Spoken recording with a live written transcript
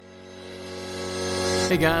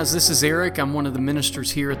Hey guys, this is Eric. I'm one of the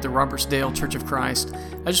ministers here at the Robertsdale Church of Christ.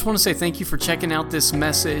 I just want to say thank you for checking out this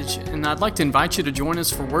message, and I'd like to invite you to join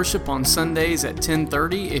us for worship on Sundays at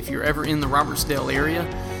 10:30 if you're ever in the Robertsdale area.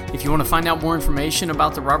 If you want to find out more information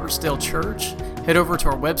about the Robertsdale Church, head over to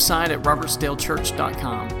our website at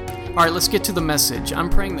robertsdalechurch.com. All right, let's get to the message. I'm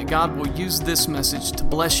praying that God will use this message to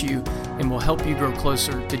bless you and will help you grow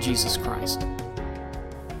closer to Jesus Christ.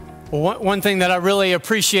 Well, one thing that I really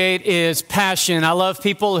appreciate is passion. I love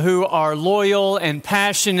people who are loyal and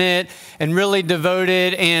passionate and really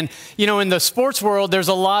devoted. And, you know, in the sports world, there's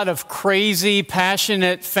a lot of crazy,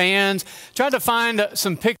 passionate fans. Tried to find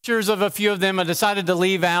some pictures of a few of them. I decided to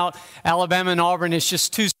leave out Alabama and Auburn. It's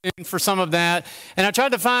just too soon for some of that. And I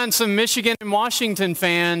tried to find some Michigan and Washington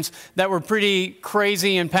fans that were pretty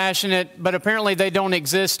crazy and passionate, but apparently they don't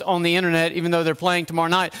exist on the internet, even though they're playing tomorrow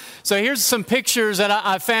night. So here's some pictures that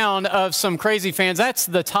I found of some crazy fans. That's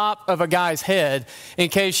the top of a guy's head, in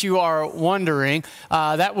case you are wondering.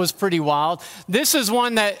 That was pretty wild. This is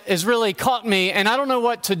one that has really caught me, and I don't know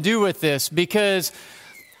what to do with this, because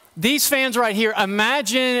these fans right here,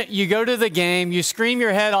 imagine you go to the game, you scream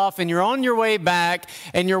your head off, and you're on your way back,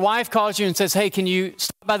 and your wife calls you and says, hey, can you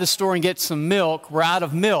stop by the store and get some milk? We're out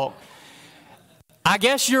of milk. I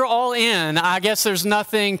guess you're all in. I guess there's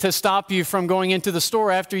nothing to stop you from going into the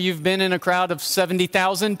store after you've been in a crowd of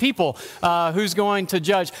 70,000 people. Who's going to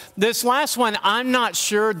judge? This last one, I'm not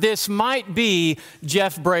sure. This might be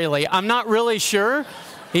Jeff Braley. I'm not really sure.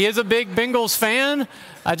 He is a big Bengals fan.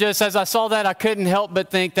 As I saw that, I couldn't help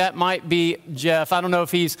but think that might be Jeff. I don't know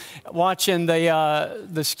if he's watching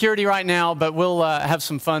the security right now, but we'll have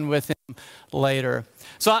some fun with him later.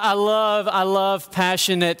 So I love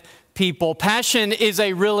passionate people. Passion is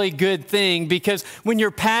a really good thing, because when you're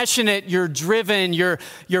passionate, you're driven, you're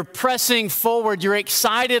pressing forward, you're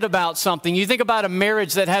excited about something. You think about a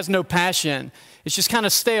marriage that has no passion. It's just kind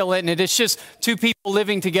of stale, isn't it? It's just two people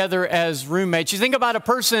living together as roommates. You think about a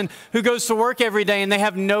person who goes to work every day and they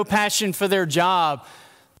have no passion for their job.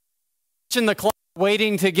 In the clock,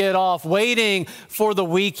 waiting to get off, waiting for the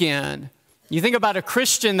weekend. You think about a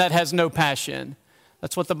Christian that has no passion.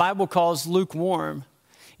 That's what the Bible calls lukewarm.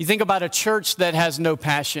 You think about a church that has no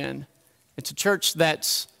passion. It's a church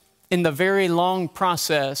that's in the very long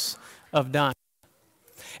process of dying.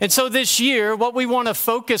 And so this year, what we want to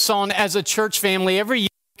focus on as a church family, every year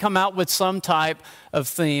we come out with some type of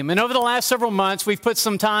theme. And over the last several months, we've put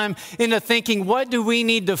some time into thinking, what do we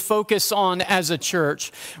need to focus on as a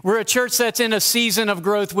church? We're a church that's in a season of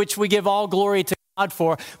growth, which we give all glory to God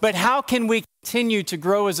for. But how can we continue to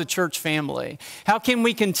grow as a church family? How can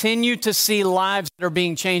we continue to see lives that are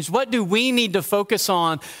being changed? What do we need to focus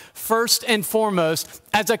on first and foremost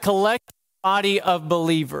as a collective body of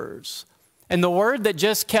believers? And the word that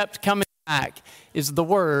just kept coming back is the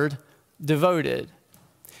word devoted.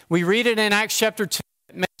 We read it in Acts chapter 2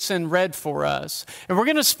 that Mason read for us. And we're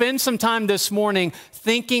going to spend some time this morning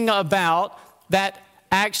thinking about that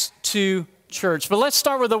Acts 2 church. But let's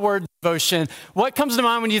start with the word devotion. What comes to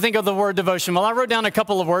mind when you think of the word devotion? Well, I wrote down a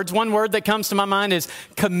couple of words. One word that comes to my mind is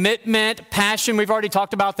commitment, passion. We've already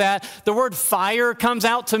talked about that. The word fire comes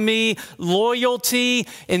out to me, loyalty,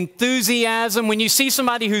 enthusiasm. When you see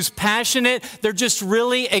somebody who's passionate, they're just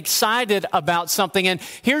really excited about something. And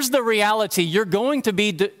here's the reality. You're going to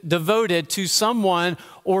be devoted to someone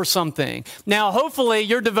or something. Now, hopefully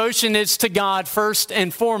your devotion is to God first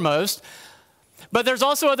and foremost. But there's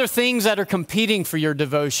also other things that are competing for your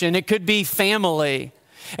devotion. It could be family.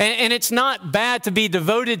 And it's not bad to be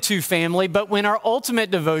devoted to family, but when our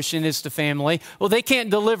ultimate devotion is to family, well, they can't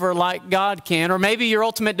deliver like God can. Or maybe your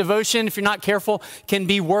ultimate devotion, if you're not careful, can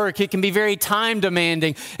be work. It can be very time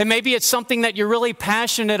demanding. And maybe it's something that you're really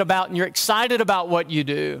passionate about and you're excited about what you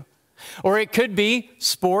do. Or it could be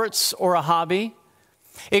sports or a hobby.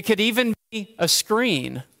 It could even be a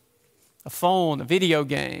screen, a phone, a video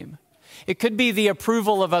game. It could be the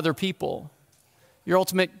approval of other people. Your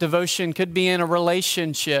ultimate devotion could be in a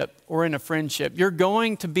relationship or in a friendship. You're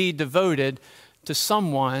going to be devoted to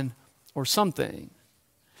someone or something.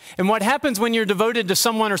 And what happens when you're devoted to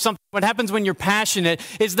someone or something, what happens when you're passionate,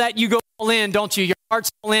 is that you go all in, don't you? Your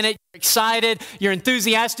heart's all in it, you're excited, you're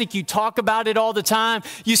enthusiastic, you talk about it all the time.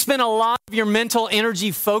 You spend a lot of your mental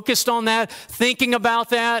energy focused on that, thinking about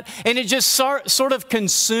that, and it just sort of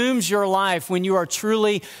consumes your life when you are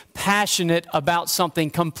truly passionate about something,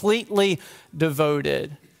 completely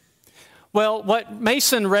devoted. Well, what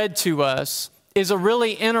Mason read to us is a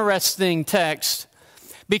really interesting text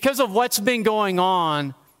because of what's been going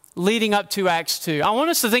on leading up to Acts 2. I want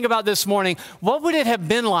us to think about this morning, what would it have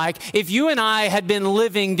been like if you and I had been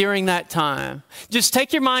living during that time? Just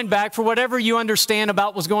take your mind back for whatever you understand about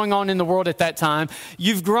what was going on in the world at that time.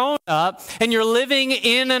 You've grown up and you're living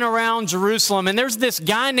in and around Jerusalem, and there's this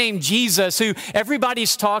guy named Jesus who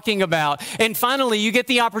everybody's talking about. And finally, you get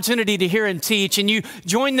the opportunity to hear him teach, and you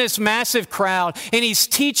join this massive crowd, and he's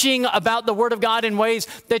teaching about the Word of God in ways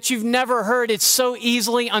that you've never heard. It's so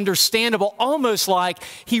easily understandable, almost like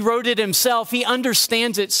he wrote it himself. He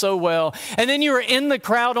understands it so well. And then you were in the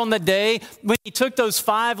crowd on the day when he took those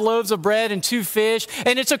 5 loaves of bread and 2 fish,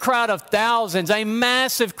 and it's a crowd of thousands, a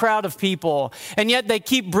massive crowd of people. And yet they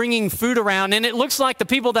keep bringing food around, and it looks like the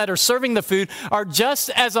people that are serving the food are just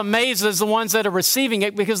as amazed as the ones that are receiving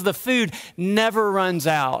it, because the food never runs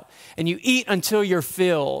out. And you eat until you're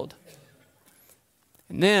filled.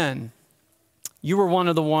 And then you were one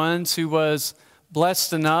of the ones who was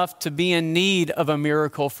blessed enough to be in need of a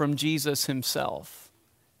miracle from Jesus himself.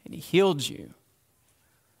 And he healed you.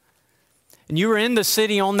 And you were in the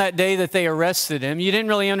city on that day that they arrested him. You didn't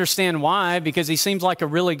really understand why, because he seems like a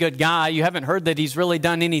really good guy. You haven't heard that he's really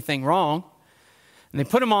done anything wrong. And they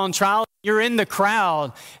put him on trial. You're in the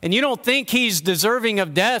crowd, and you don't think he's deserving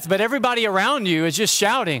of death, but everybody around you is just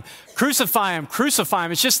shouting, "Crucify him, crucify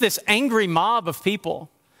him." It's just this angry mob of people.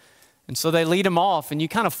 And so they lead him off, and you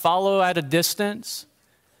kind of follow at a distance.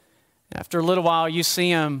 After a little while, you see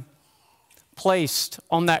him placed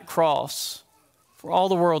on that cross for all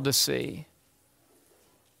the world to see.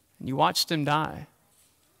 And you watched him die.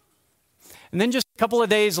 And then just a couple of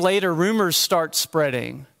days later, rumors start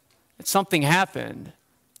spreading that something happened.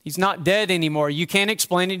 He's not dead anymore. You can't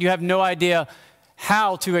explain it. You have no idea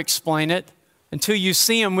how to explain it until you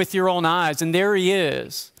see him with your own eyes. And there he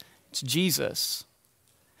is. It's Jesus.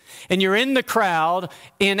 And you're in the crowd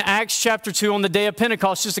in Acts chapter 2 on the day of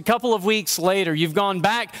Pentecost, just a couple of weeks later. You've gone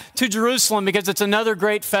back to Jerusalem because it's another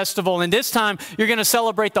great festival. And this time you're going to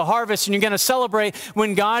celebrate the harvest, and you're going to celebrate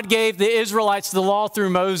when God gave the Israelites the law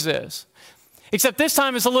through Moses. Except this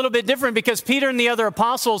time it's a little bit different, because Peter and the other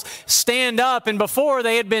apostles stand up, and before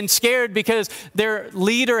they had been scared because their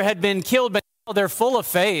leader had been killed, but now they're full of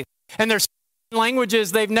faith. And they're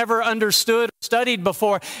languages they've never understood or studied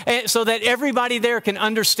before, so that everybody there can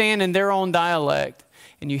understand in their own dialect.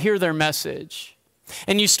 And you hear their message.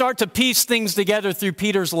 And you start to piece things together through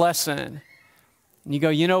Peter's lesson. And you go,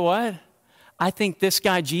 you know what? I think this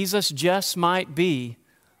guy Jesus just might be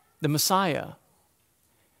the Messiah.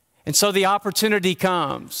 And so the opportunity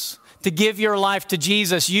comes to give your life to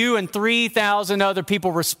Jesus. You and 3,000 other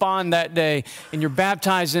people respond that day, and you're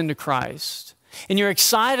baptized into Christ. And you're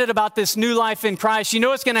excited about this new life in Christ. You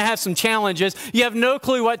know it's going to have some challenges. You have no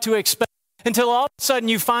clue what to expect until all of a sudden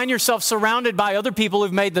you find yourself surrounded by other people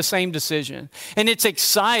who've made the same decision. And it's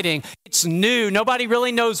exciting. It's new. Nobody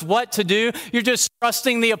really knows what to do. You're just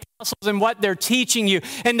trusting the apostles and what they're teaching you.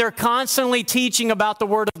 And they're constantly teaching about the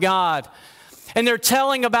Word of God. And they're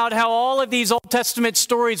telling about how all of these Old Testament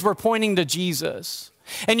stories were pointing to Jesus.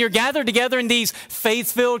 And you're gathered together in these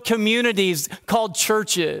faith-filled communities called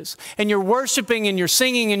churches. And you're worshiping and you're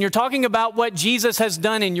singing and you're talking about what Jesus has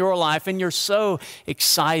done in your life. And you're so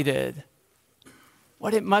excited.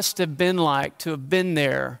 What it must have been like to have been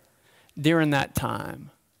there during that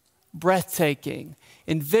time. Breathtaking,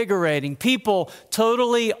 invigorating, people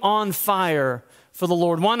totally on fire for the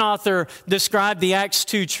Lord. One author described the Acts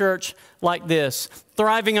 2 church like this: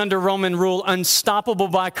 thriving under Roman rule, unstoppable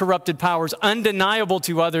by corrupted powers, undeniable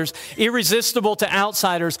to others, irresistible to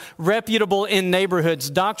outsiders, reputable in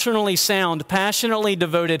neighborhoods, doctrinally sound, passionately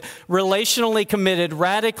devoted, relationally committed,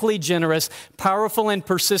 radically generous, powerful and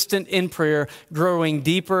persistent in prayer, growing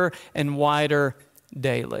deeper and wider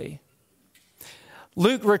daily.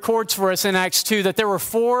 Luke records for us in Acts 2 that there were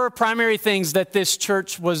 4 primary things that this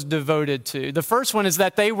church was devoted to. The first one is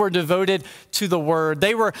that they were devoted to the Word.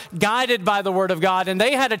 They were guided by the Word of God, and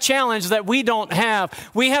they had a challenge that we don't have.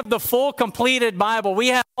 We have the full, completed Bible. We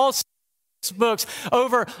have all 6 books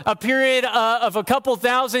over a period of a couple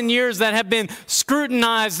thousand years that have been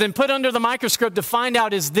scrutinized and put under the microscope to find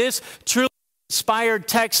out, is this truly inspired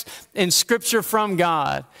text in Scripture from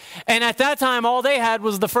God? And at that time, all they had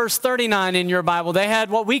was the first 39 in your Bible. They had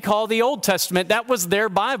what we call the Old Testament. That was their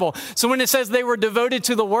Bible. So when it says they were devoted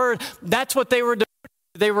to the Word, that's what they were devoted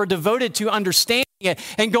to. They were devoted to understanding it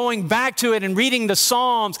and going back to it and reading the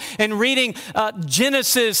Psalms and reading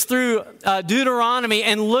Genesis through Deuteronomy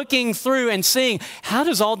and looking through and seeing, how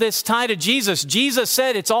does all this tie to Jesus? Jesus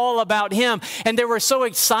said it's all about him. And they were so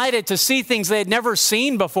excited to see things they had never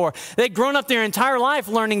seen before. They'd grown up their entire life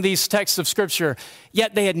learning these texts of Scripture,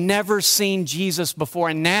 yet they had never seen Jesus before.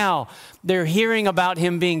 And now they're hearing about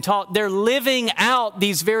him being taught. They're living out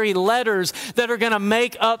these very letters that are going to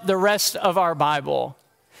make up the rest of our Bible.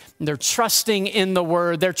 They're trusting in the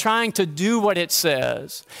Word. They're trying to do what it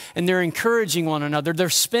says. And they're encouraging one another. They're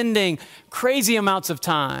spending crazy amounts of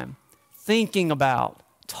time thinking about,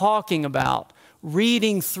 talking about,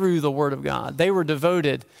 reading through the Word of God. They were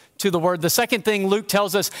devoted to the Word. The second thing Luke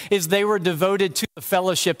tells us is they were devoted to the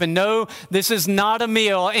fellowship. And no, this is not a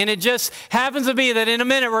meal. And it just happens to be that in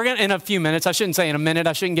a few minutes, I shouldn't say in a minute,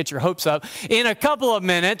 I shouldn't get your hopes up. In a couple of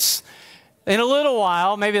minutes, in a little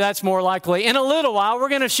while, maybe that's more likely, in a little while, we're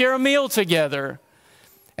going to share a meal together.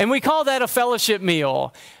 And we call that a fellowship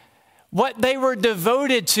meal. What they were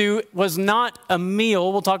devoted to was not a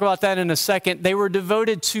meal. We'll talk about that in a second. They were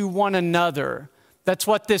devoted to one another. That's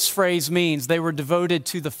what this phrase means. They were devoted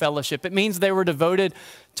to the fellowship. It means they were devoted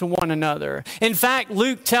to one another. In fact,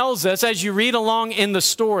 Luke tells us, as you read along in the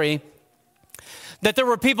story, that there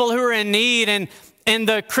were people who were in need, and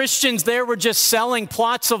the Christians there were just selling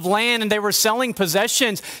plots of land, and they were selling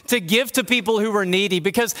possessions to give to people who were needy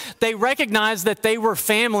because they recognized that they were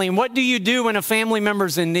family. And what do you do when a family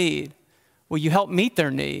member's in need? Well, you help meet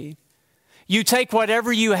their need. You take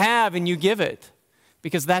whatever you have and you give it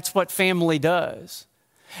because that's what family does.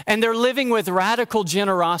 And they're living with radical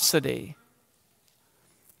generosity.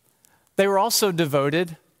 They were also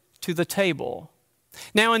devoted to the table.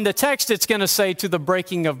 Now, in the text, it's going to say to the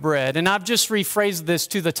breaking of bread. And I've just rephrased this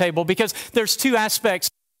to the table because there's two aspects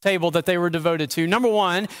of the table that they were devoted to. Number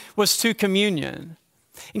one was to communion.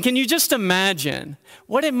 And can you just imagine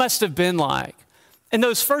what it must have been like in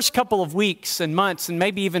those first couple of weeks and months and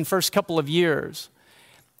maybe even first couple of years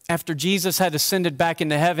after Jesus had ascended back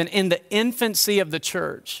into heaven in the infancy of the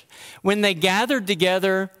church, when they gathered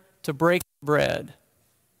together to break bread.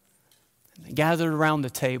 And they gathered around the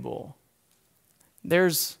table.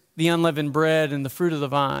 There's the unleavened bread and the fruit of the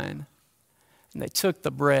vine. And they took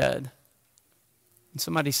the bread. And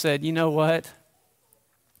somebody said, you know what?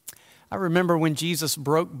 I remember when Jesus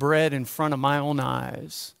broke bread in front of my own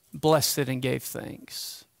eyes, blessed it and gave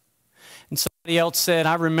thanks. And somebody else said,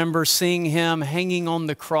 I remember seeing him hanging on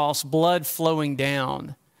the cross, blood flowing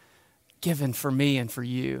down, given for me and for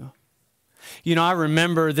you. You know, I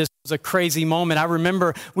remember this was a crazy moment. I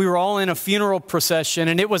remember we were all in a funeral procession,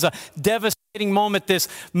 and it was a devastating moment. This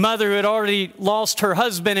mother who had already lost her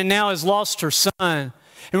husband and now has lost her son. And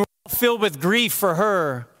we're all filled with grief for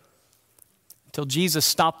her until Jesus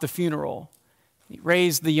stopped the funeral. He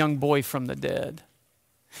raised the young boy from the dead.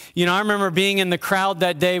 You know, I remember being in the crowd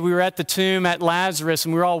that day. We were at the tomb at Lazarus,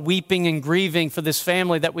 and we were all weeping and grieving for this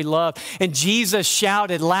family that we loved. And Jesus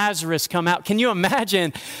shouted, Lazarus, come out. Can you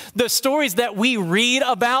imagine the stories that we read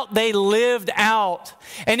about? They lived out,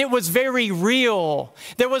 and it was very real.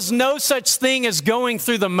 There was no such thing as going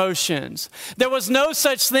through the motions. There was no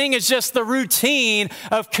such thing as just the routine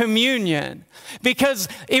of communion, because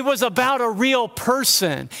it was about a real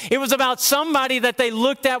person. It was about somebody that they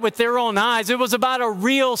looked at with their own eyes. It was about a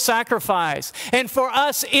real sacrifice. And for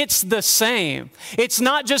us, it's the same. It's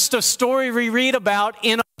not just a story we read about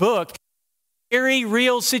in a book. Very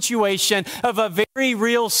real situation of a very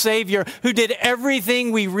real Savior who did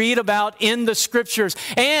everything we read about in the Scriptures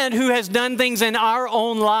and who has done things in our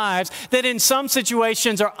own lives that in some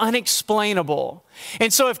situations are unexplainable.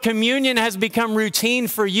 And so if communion has become routine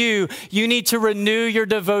for you, you need to renew your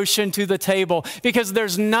devotion to the table, because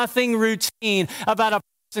there's nothing routine about a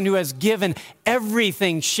person who has given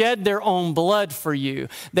everything, shed their own blood for you.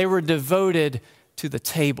 They were devoted to the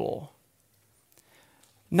table.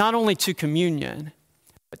 Not only to communion,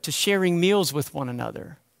 but to sharing meals with one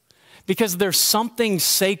another, because there's something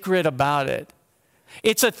sacred about it.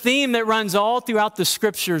 It's a theme that runs all throughout the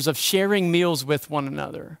Scriptures of sharing meals with one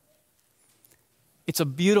another. It's a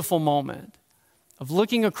beautiful moment of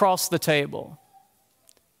looking across the table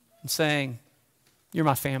and saying, you're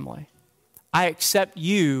my family. I accept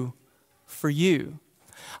you for you.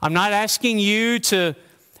 I'm not asking you to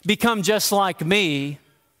become just like me.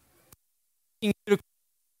 I'm asking you to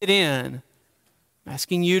fit in. I'm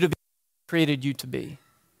asking you to be what I created you to be.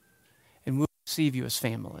 And we'll receive you as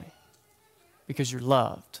family because you're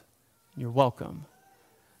loved. You're welcome.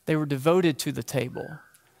 They were devoted to the table.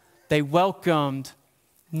 They welcomed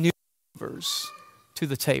new believers to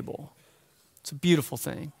the table. It's a beautiful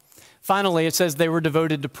thing. Finally, it says they were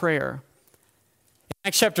devoted to prayer.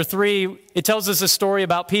 Acts chapter 3, it tells us a story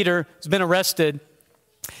about Peter who's been arrested.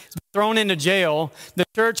 He's been thrown into jail. The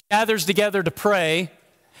church gathers together to pray,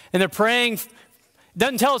 and they're praying.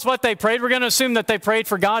 Doesn't tell us what they prayed. We're going to assume that they prayed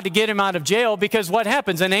for God to get him out of jail, because what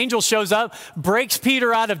happens? An angel shows up, breaks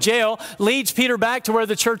Peter out of jail, leads Peter back to where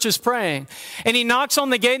the church is praying. And he knocks on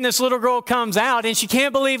the gate, and this little girl comes out, and she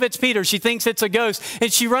can't believe it's Peter. She thinks it's a ghost,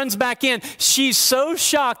 and she runs back in. She's so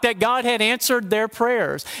shocked that God had answered their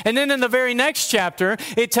prayers. And then in the very next chapter,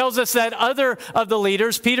 it tells us that other of the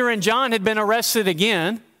leaders, Peter and John, had been arrested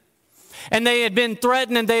again. And they had been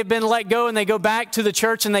threatened, and they had been let go, and they go back to the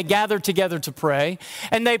church, and they gathered together to pray.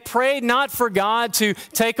 And they prayed not for God to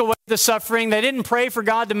take away the suffering. They didn't pray for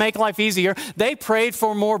God to make life easier. They prayed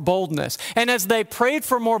for more boldness. And as they prayed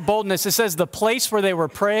for more boldness, it says the place where they were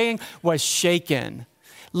praying was shaken.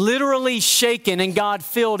 Literally shaken, and God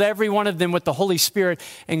filled every one of them with the Holy Spirit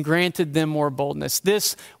and granted them more boldness.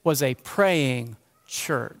 This was a praying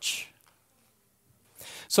church.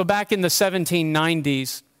 So back in the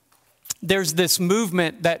 1790s, there's this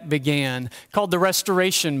movement that began called the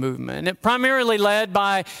Restoration Movement. It primarily led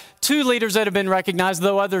by two leaders that have been recognized,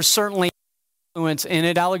 though others certainly had influence in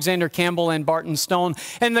it, Alexander Campbell and Barton Stone.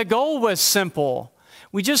 And the goal was simple.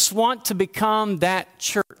 We just want to become that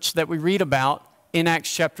church that we read about in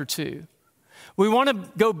Acts chapter 2. We want to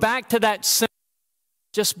go back to that simple,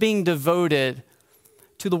 just being devoted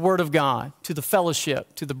to the Word of God, to the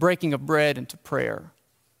fellowship, to the breaking of bread, and to prayer.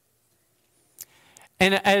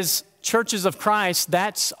 And as churches of Christ,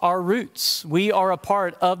 that's our roots. We are a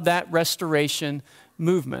part of that restoration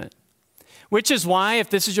movement. Which is why, if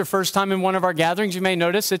this is your first time in one of our gatherings, you may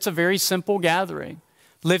notice it's a very simple gathering.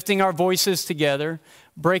 Lifting our voices together,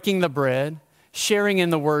 breaking the bread, sharing in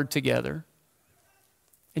the Word together,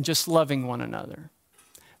 and just loving one another.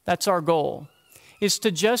 That's our goal, is to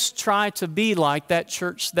just try to be like that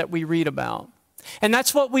church that we read about. And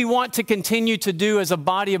that's what we want to continue to do as a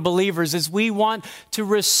body of believers, is we want to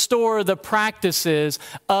restore the practices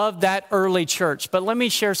of that early church. But let me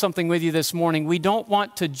share something with you this morning. We don't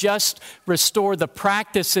want to just restore the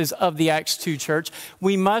practices of the Acts 2 church.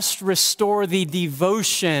 We must restore the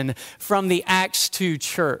devotion from the Acts 2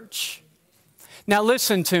 church. Now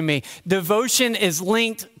listen to me. Devotion is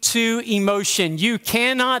linked to emotion. You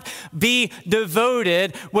cannot be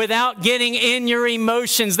devoted without getting in your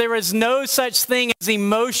emotions. There is no such thing as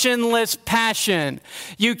emotionless passion.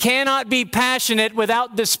 You cannot be passionate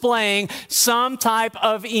without displaying some type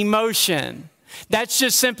of emotion. That's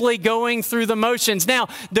just simply going through the motions. Now,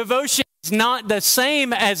 devotion is not the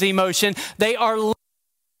same as emotion. They are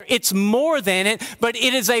It's more than it, but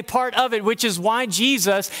it is a part of it, which is why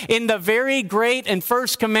Jesus, in the very great and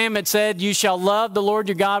first commandment, said, you shall love the Lord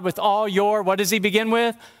your God with all your, what does he begin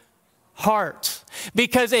with? Heart.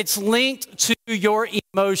 Because it's linked to your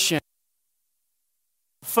emotion.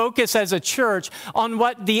 Focus as a church on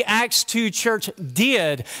what the Acts 2 church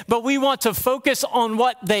did, but we want to focus on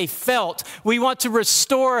what they felt. We want to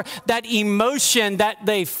restore that emotion that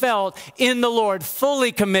they felt in the Lord,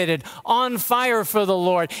 fully committed, on fire for the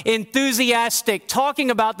Lord, enthusiastic,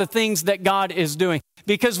 talking about the things that God is doing.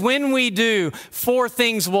 Because when we do, 4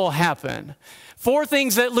 things will happen. 4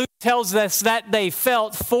 things that Luke tells us that they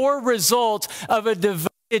felt, 4 results of a devoted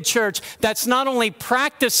church that's not only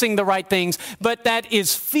practicing the right things, but that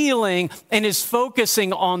is feeling and is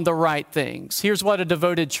focusing on the right things. Here's what a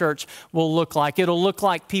devoted church will look like. It'll look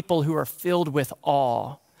like people who are filled with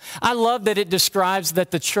awe. I love that it describes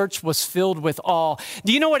that the church was filled with awe.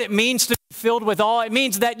 Do you know what it means to be filled with awe? It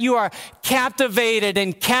means that you are captivated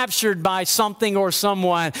and captured by something or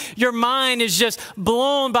someone. Your mind is just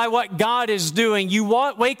blown by what God is doing. You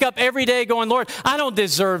wake up every day going, Lord, I don't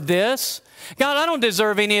deserve this. God, I don't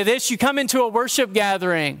deserve any of this. You come into a worship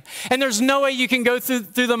gathering, and there's no way you can go through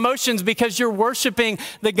the motions because you're worshiping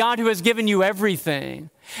the God who has given you everything.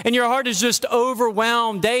 And your heart is just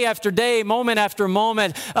overwhelmed day after day, moment after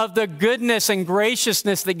moment of the goodness and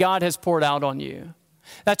graciousness that God has poured out on you.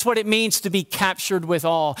 That's what it means to be captured with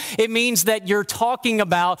awe. It means that you're talking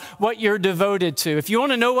about what you're devoted to. If you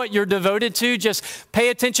want to know what you're devoted to, just pay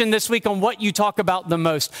attention this week on what you talk about the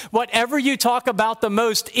most. Whatever you talk about the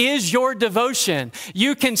most is your devotion.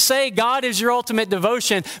 You can say God is your ultimate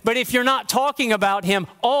devotion, but if you're not talking about him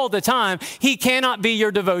all the time, he cannot be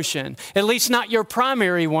your devotion, at least not your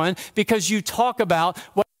primary one, because you talk about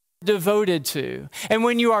what devoted to. And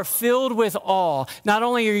when you are filled with awe, not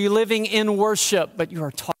only are you living in worship, but you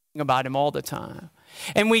are talking about him all the time.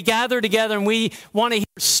 And we gather together and we want to hear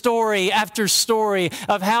story after story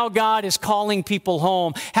of how God is calling people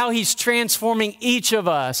home, how he's transforming each of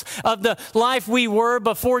us, of the life we were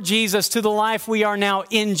before Jesus to the life we are now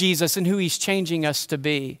in Jesus, and who he's changing us to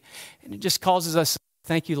be. And it just causes us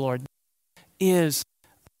Thank you, Lord. Is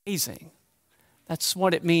amazing. That's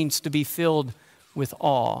what it means to be filled with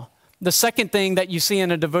awe. The second thing that you see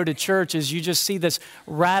in a devoted church is you just see this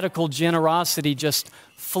radical generosity just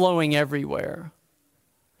flowing everywhere.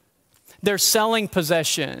 They're selling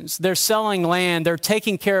possessions. They're selling land. They're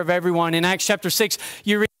taking care of everyone. In Acts chapter 6,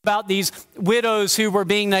 you read about these widows who were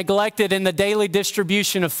being neglected in the daily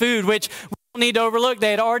distribution of food, which we don't need to overlook.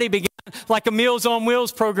 They had already begun like a Meals on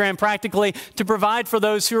Wheels program practically to provide for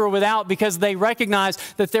those who were without, because they recognized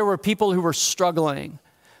that there were people who were struggling.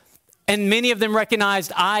 And many of them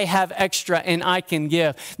recognized, I have extra and I can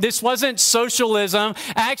give. This wasn't socialism.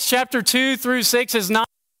 Acts chapter 2 through 6 is not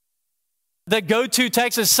the go-to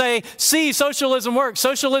text to say, see, socialism works.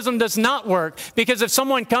 Socialism does not work, because if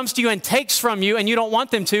someone comes to you and takes from you and you don't want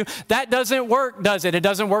them to, that doesn't work, does it? It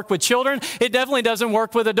doesn't work with children. It definitely doesn't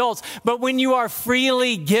work with adults. But when you are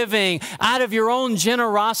freely giving out of your own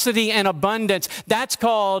generosity and abundance, that's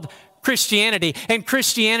called Christianity. And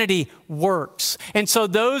Christianity works. And so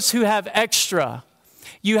those who have extra,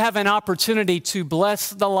 you have an opportunity to bless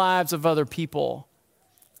the lives of other people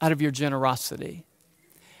out of your generosity.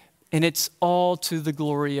 And it's all to the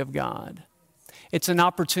glory of God. It's an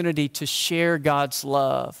opportunity to share God's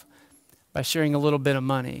love by sharing a little bit of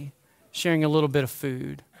money, sharing a little bit of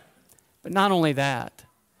food. But not only that,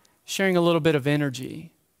 sharing a little bit of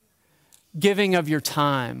energy, giving of your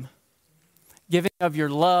time, giving of your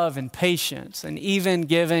love and patience, and even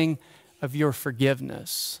giving of your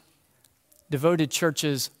forgiveness. Devoted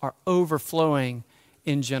churches are overflowing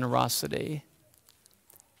in generosity.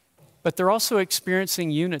 But they're also experiencing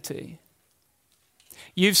unity.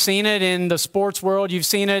 You've seen it in the sports world. You've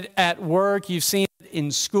seen it at work. You've seen it in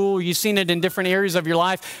school. You've seen it in different areas of your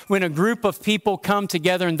life. When a group of people come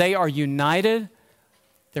together and they are united,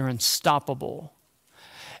 they're unstoppable.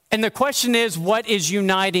 And the question is, what is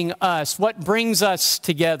uniting us? What brings us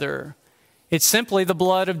together? It's simply the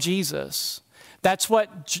blood of Jesus. That's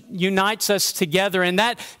what unites us together. And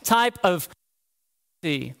that type of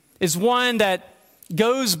unity is one that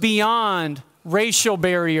goes beyond racial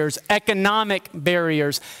barriers, economic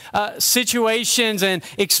barriers, situations and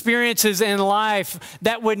experiences in life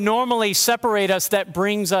that would normally separate us, that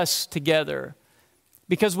brings us together.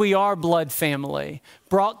 Because we are blood family,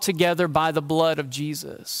 brought together by the blood of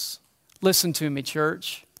Jesus. Listen to me,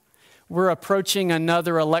 church. We're approaching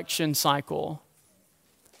another election cycle.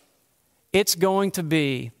 It's going to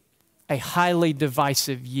be a highly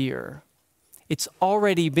divisive year. It's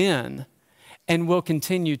already been and will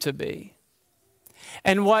continue to be.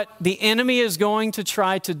 And what the enemy is going to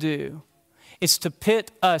try to do is to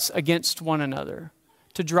pit us against one another,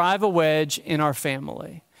 to drive a wedge in our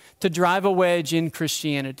family, to drive a wedge in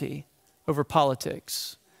Christianity over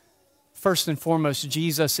politics. First and foremost,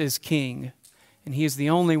 Jesus is King, and He is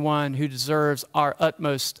the only one who deserves our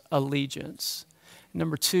utmost allegiance.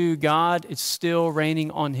 Number two, God is still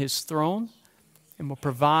reigning on His throne and will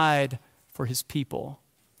provide for His people.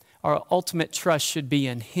 Our ultimate trust should be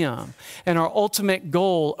in Him. And our ultimate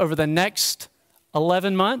goal over the next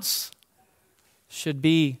 11 months should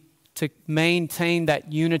be to maintain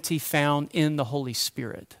that unity found in the Holy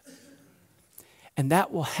Spirit. And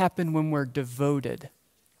that will happen when we're devoted.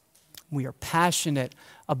 We are passionate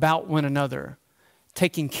about one another,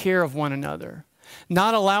 taking care of one another,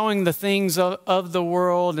 not allowing the things of the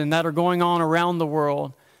world and that are going on around the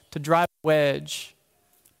world to drive a wedge,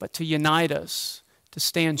 but to unite us, to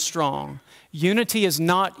stand strong. Unity is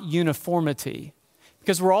not uniformity,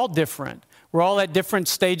 because we're all different. We're all at different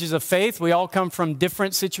stages of faith. We all come from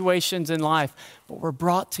different situations in life, but we're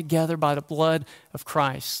brought together by the blood of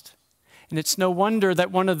Christ. And it's no wonder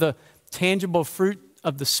that one of the tangible fruit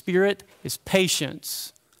of the Spirit is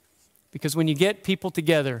patience, because when you get people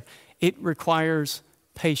together, it requires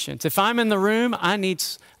patience. If I'm in the room, I need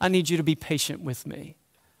you to be patient with me,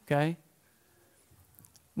 okay?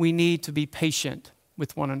 We need to be patient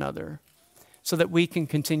with one another so that we can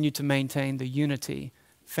continue to maintain the unity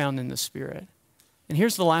found in the Spirit. And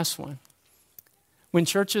here's the last one. When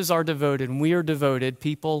churches are devoted and we are devoted,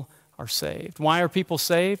 people are saved. Why are people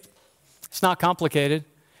saved? It's not complicated.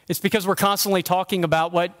 It's because we're constantly talking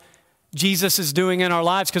about what Jesus is doing in our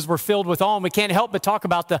lives, because we're filled with awe, and we can't help but talk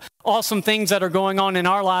about the awesome things that are going on in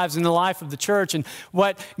our lives, in the life of the church, and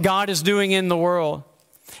what God is doing in the world.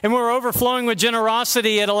 And when we're overflowing with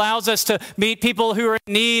generosity, it allows us to meet people who are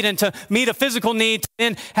in need and to meet a physical need, to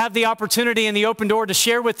then have the opportunity and the open door to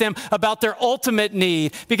share with them about their ultimate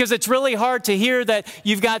need. Because it's really hard to hear that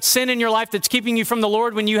you've got sin in your life that's keeping you from the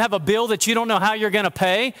Lord when you have a bill that you don't know how you're going to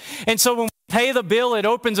pay. And so when we pay the bill, it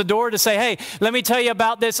opens a door to say, hey, let me tell you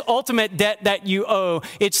about this ultimate debt that you owe.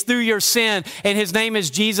 It's through your sin, and his name is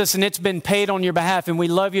Jesus, and it's been paid on your behalf, and we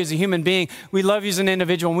love you as a human being. We love you as an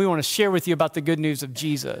individual, and we want to share with you about the good news of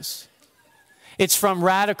Jesus. It's from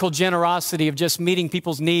radical generosity of just meeting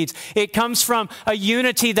people's needs. It comes from a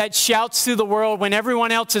unity that shouts through the world when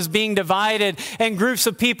everyone else is being divided and groups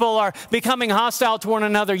of people are becoming hostile to one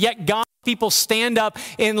another, yet God people stand up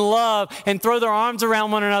in love and throw their arms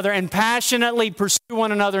around one another and passionately pursue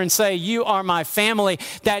one another and say, you are my family.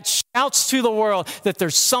 That shouts to the world that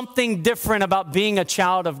there's something different about being a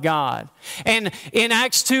child of God. And in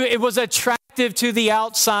Acts 2, it was attractive to the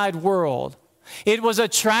outside world. It was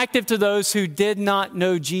attractive to those who did not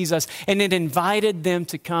know Jesus, and it invited them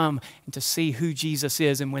to come and to see who Jesus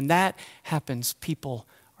is. And when that happens, people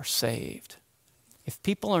are saved. If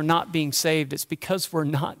people are not being saved, it's because we're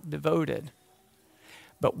not devoted.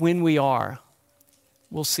 But when we are,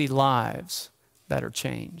 we'll see lives that are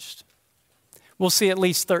changed. We'll see at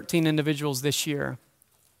least 13 individuals this year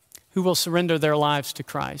who will surrender their lives to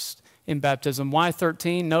Christ in baptism. Why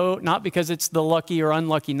 13? No, not because it's the lucky or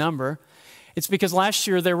unlucky number. It's because last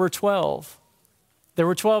year there were 12. There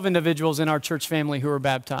were 12 individuals in our church family who were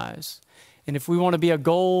baptized. And if we want to be a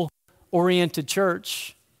goal-oriented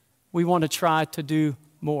church, we want to try to do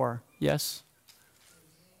more, yes?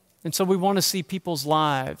 And so we want to see people's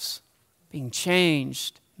lives being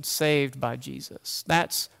changed and saved by Jesus.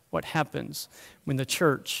 That's what happens when the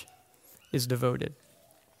church is devoted.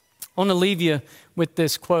 I want to leave you with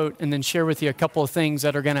this quote and then share with you a couple of things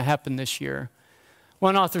that are going to happen this year.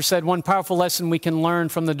 One author said, one powerful lesson we can learn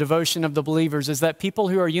from the devotion of the believers is that people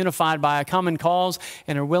who are unified by a common cause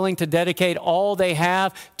and are willing to dedicate all they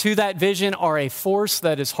have to that vision are a force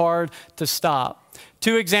that is hard to stop.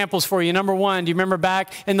 Two examples for you. Number one, do you remember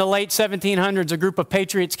back in the late 1700s, a group of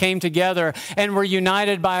patriots came together and were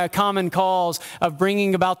united by a common cause of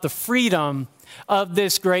bringing about the freedom of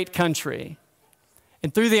this great country.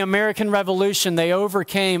 And through the American Revolution, they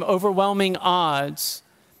overcame overwhelming odds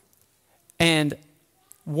and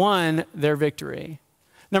won their victory.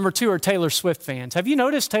 Number two are Taylor Swift fans. Have you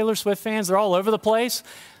noticed Taylor Swift fans? They're all over the place.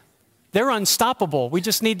 They're unstoppable. We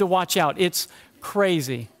just need to watch out. It's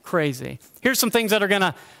crazy, crazy. Here's some things that are going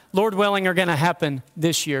to, Lord willing, are going to happen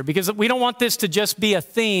this year, because we don't want this to just be a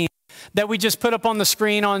theme that we just put up on the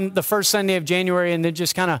screen on the first Sunday of January and then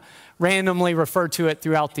just kind of randomly refer to it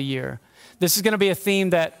throughout the year. This is going to be a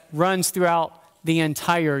theme that runs throughout the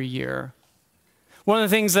entire year. One of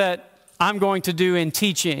the things that I'm going to do in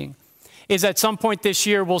teaching is at some point this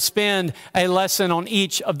year, we'll spend a lesson on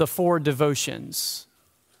each of the 4 devotions.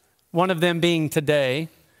 One of them being today,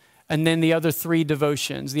 and then the other 3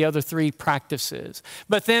 devotions, the other 3 practices.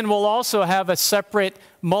 But then we'll also have a separate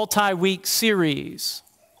multi-week series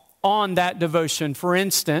on that devotion. For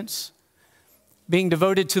instance, being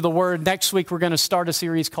devoted to the Word, next week we're going to start a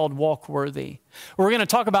series called Walk Worthy. We're going to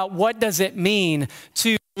talk about what does it mean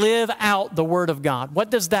to live out the Word of God. What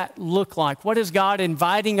does that look like? What is God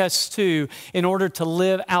inviting us to in order to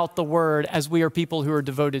live out the Word as we are people who are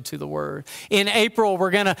devoted to the Word? In April, we're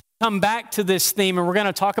going to come back to this theme and we're going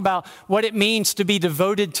to talk about what it means to be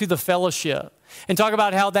devoted to the fellowship and talk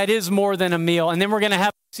about how that is more than a meal. And then we're going to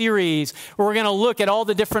have a series where we're going to look at all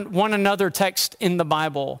the different one another texts in the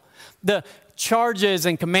Bible. The charges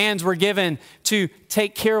and commands were given to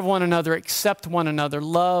take care of one another, accept one another,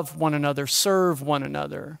 love one another, serve one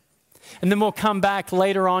another. And then we'll come back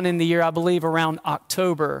later on in the year, I believe around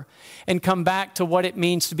October, and come back to what it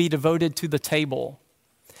means to be devoted to the table.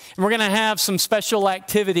 And we're going to have some special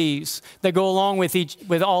activities that go along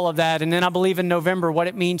with all of that. And then I believe in November, what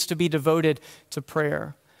it means to be devoted to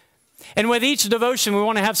prayer. And with each devotion, we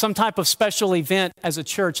want to have some type of special event as a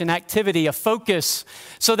church, an activity, a focus,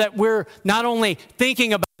 so that we're not only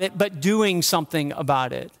thinking about it, but doing something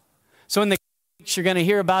about it. So in the weeks, you're going to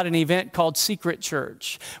hear about an event called Secret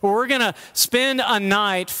Church, where we're going to spend a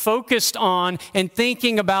night focused on and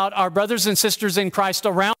thinking about our brothers and sisters in Christ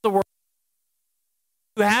around the world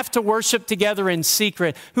who have to worship together in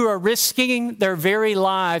secret, who are risking their very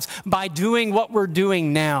lives by doing what we're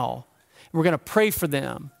doing now. We're going to pray for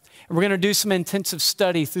them. We're going to do some intensive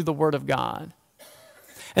study through the Word of God.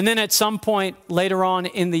 And then at some point later on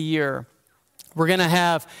in the year, we're going to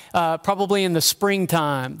have, probably in the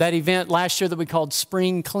springtime, that event last year that we called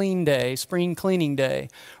Spring Cleaning Day.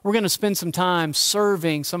 We're going to spend some time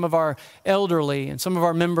serving some of our elderly and some of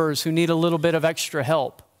our members who need a little bit of extra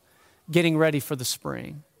help getting ready for the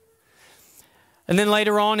spring. And then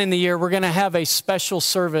later on in the year, we're going to have a special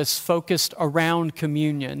service focused around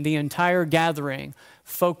communion, the entire gathering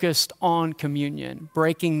focused on communion,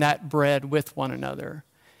 breaking that bread with one another.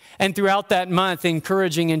 And throughout that month,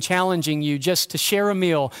 encouraging and challenging you just to share a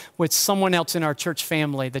meal with someone else in our church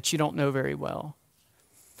family that you don't know very well.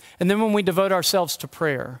 And then when we devote ourselves to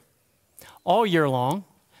prayer all year long,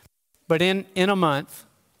 but in a month,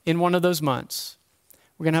 in one of those months,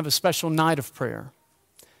 we're going to have a special night of prayer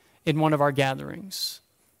in one of our gatherings.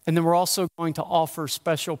 And then we're also going to offer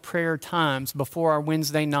special prayer times before our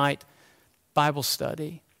Wednesday night Bible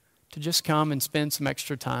study to just come and spend some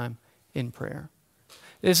extra time in prayer.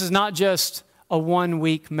 This is not just a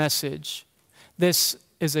one-week message. This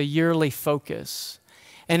is a yearly focus.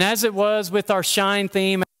 And as it was with our Shine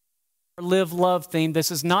theme, our Live Love theme,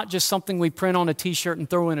 this is not just something we print on a t-shirt and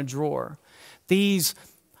throw in a drawer. These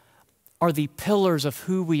are the pillars of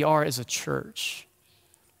who we are as a church.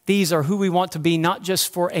 These are who we want to be, not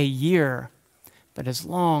just for a year, but as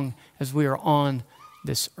long as we are on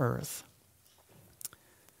this earth.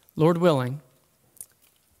 Lord willing,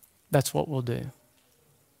 that's what we'll do.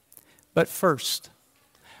 But first,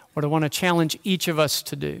 what I want to challenge each of us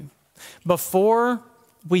to do, before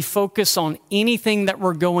we focus on anything that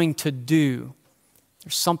we're going to do,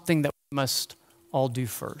 there's something that we must all do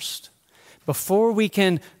first. Before we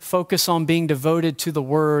can focus on being devoted to the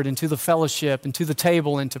Word and to the fellowship and to the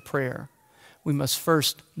table and to prayer, we must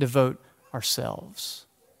first devote ourselves.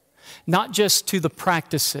 Not just to the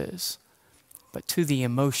practices, but to the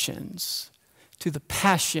emotions, to the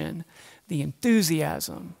passion, the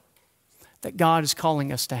enthusiasm that God is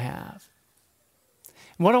calling us to have.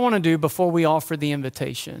 And what I want to do before we offer the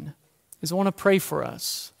invitation is I want to pray for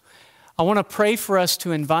us. I want to pray for us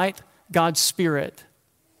to invite God's Spirit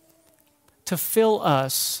to fill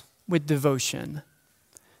us with devotion,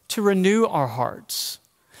 to renew our hearts.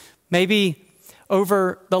 Maybe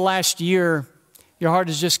over the last year, your heart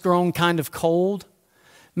has just grown kind of cold.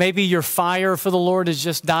 Maybe your fire for the Lord has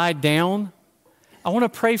just died down. I want to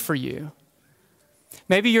pray for you.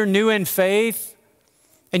 Maybe you're new in faith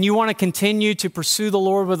and you want to continue to pursue the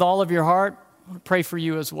Lord with all of your heart. I want to pray for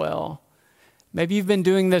you as well. Maybe you've been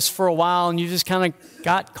doing this for a while and you just kind of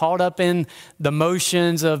got caught up in the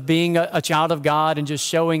motions of being a child of God and just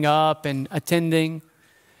showing up and attending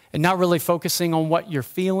and not really focusing on what you're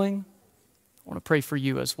feeling. I want to pray for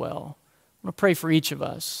you as well. I want to pray for each of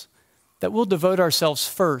us that we'll devote ourselves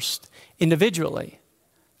first individually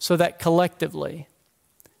so that collectively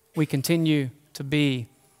we continue to be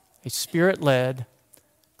a Spirit-led,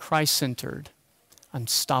 Christ-centered,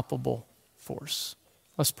 unstoppable force.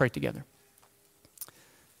 Let's pray together.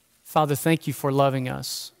 Father, thank you for loving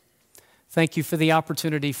us. Thank you for the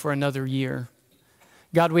opportunity for another year.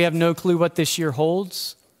 God, we have no clue what this year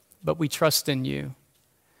holds, but we trust in you.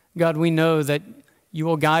 God, we know that you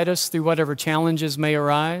will guide us through whatever challenges may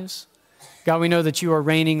arise. God, we know that you are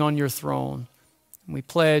reigning on your throne. And we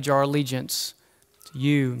pledge our allegiance to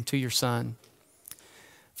you and to your Son.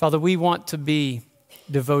 Father, we want to be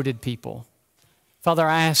devoted people. Father,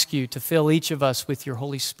 I ask you to fill each of us with your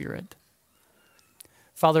Holy Spirit.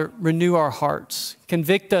 Father, renew our hearts.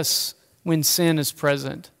 Convict us when sin is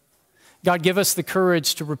present. God, give us the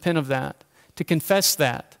courage to repent of that, to confess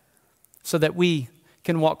that, so that we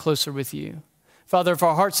can walk closer with you. Father, if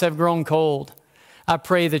our hearts have grown cold, I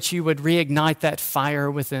pray that you would reignite that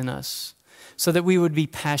fire within us so that we would be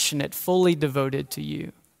passionate, fully devoted to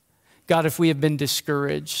you. God, if we have been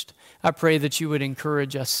discouraged, I pray that you would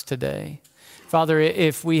encourage us today. Father,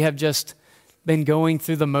 if we have just been going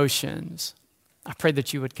through the motions, I pray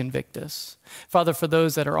that you would convict us. Father, for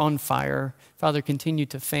those that are on fire, Father, continue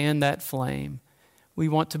to fan that flame. We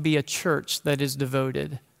want to be a church that is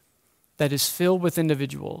devoted, that is filled with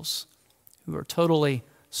individuals who are totally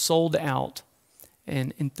sold out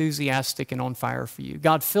and enthusiastic and on fire for you.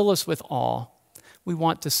 God, fill us with awe. We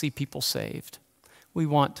want to see people saved. We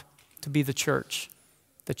want to be the church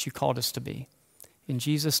that you called us to be. In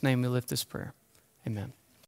Jesus' name we lift this prayer. Amen.